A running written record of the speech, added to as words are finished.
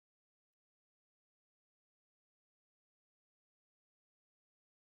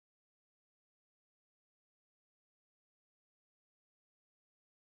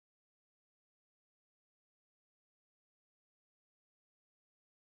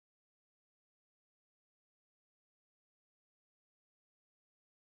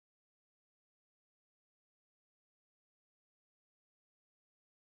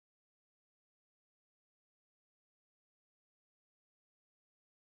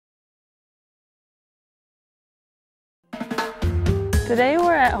Today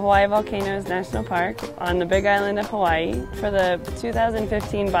we're at Hawai'i Volcanoes National Park on the Big Island of Hawaii for the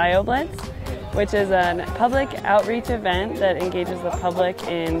 2015 BioBlitz, which is a public outreach event that engages the public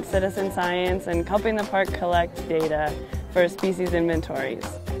in citizen science and helping the park collect data for species inventories.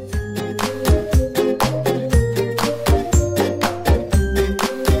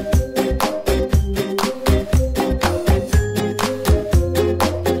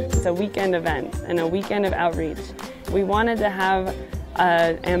 It's a weekend event and a weekend of outreach. We wanted to have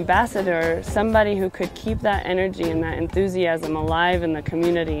an ambassador, somebody who could keep that energy and that enthusiasm alive in the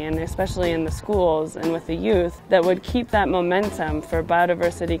community, and especially in the schools and with the youth, that would keep that momentum for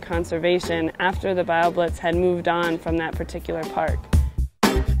biodiversity conservation after the BioBlitz had moved on from that particular park.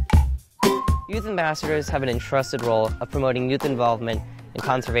 Youth ambassadors have an entrusted role of promoting youth involvement and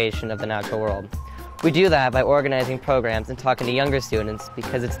conservation of the natural world. We do that by organizing programs and talking to younger students,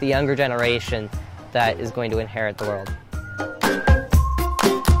 because it's the younger generation that is going to inherit the world.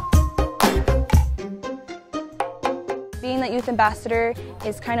 Being that youth ambassador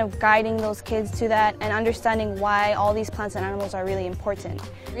is kind of guiding those kids to that and understanding why all these plants and animals are really important.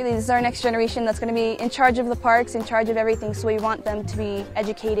 Really, this is our next generation that's going to be in charge of the parks, in charge of everything, so we want them to be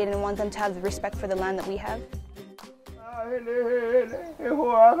educated and want them to have the respect for the land that we have.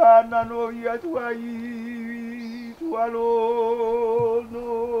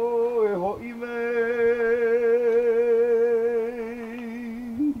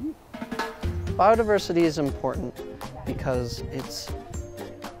 Biodiversity is important because it's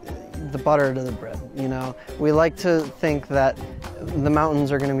the butter to the bread, you know. We like to think that the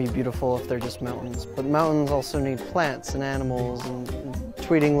mountains are going to be beautiful if they're just mountains, but mountains also need plants and animals and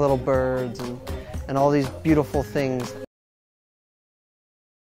tweeting little birds and all these beautiful things